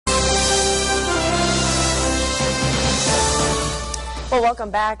Well,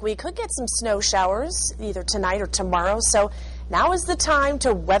 welcome back. We could get some snow showers either tonight or tomorrow, so now is the time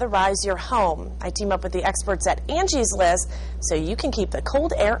to weatherize your home. I team up with the experts at Angie's List so you can keep the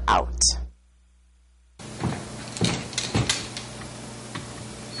cold air out.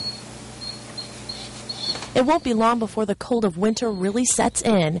 It won't be long before the cold of winter really sets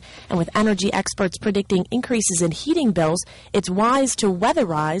in, and with energy experts predicting increases in heating bills, it's wise to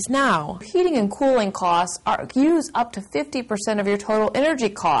weatherize now. Heating and cooling costs use up to 50% of your total energy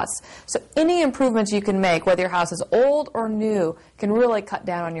costs. So any improvements you can make, whether your house is old or new, can really cut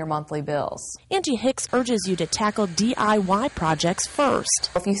down on your monthly bills. Angie Hicks urges you to tackle DIY projects first.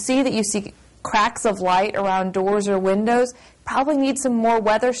 If you see that you see cracks of light around doors or windows, probably need some more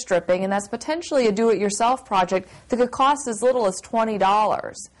weather stripping, and that's potentially a do-it-yourself project that could cost as little as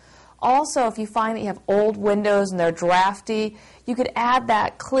 $20. Also, if you find that you have old windows and they're drafty, you could add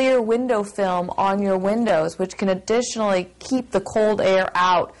that clear window film on your windows, which can additionally keep the cold air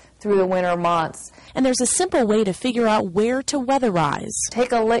out through the winter months. And there's a simple way to figure out where to weatherize.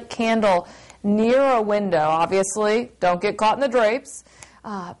 Take a lit candle near a window, obviously. Don't get caught in the drapes.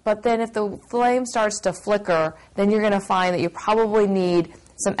 But then if the flame starts to flicker, then you're going to find that you probably need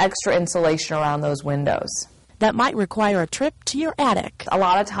some extra insulation around those windows. That might require a trip to your attic. A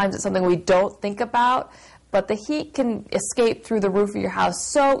lot of times it's something we don't think about, but the heat can escape through the roof of your house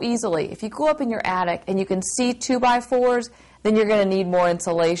so easily. If you go up in your attic and you can see 2x4s, then you're going to need more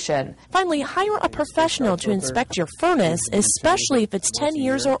insulation. Finally, hire a professional to inspect your furnace, especially if it's 10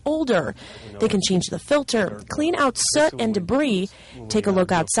 years or older. They can change the filter, clean out soot and debris, take a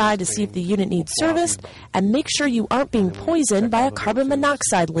look outside to see if the unit needs serviced, and make sure you aren't being poisoned by a carbon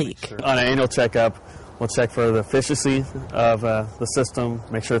monoxide leak. On an annual checkup, we'll check for the efficiency of the system,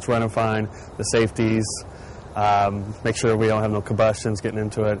 make sure it's running fine, the safeties, make sure we don't have no combustions getting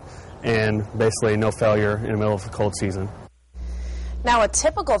into it, and basically no failure in the middle of the cold season. Now, a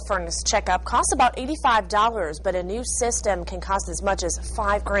typical furnace checkup costs about $85, but a new system can cost as much as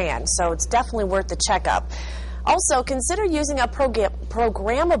 $5,000, so it's definitely worth the checkup. Also, consider using a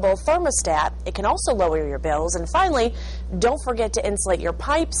programmable thermostat. It can also lower your bills. And finally, don't forget to insulate your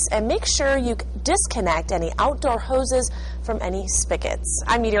pipes and make sure you disconnect any outdoor hoses from any spigots.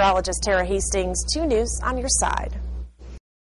 I'm meteorologist Tara Hastings, 2 News on your side.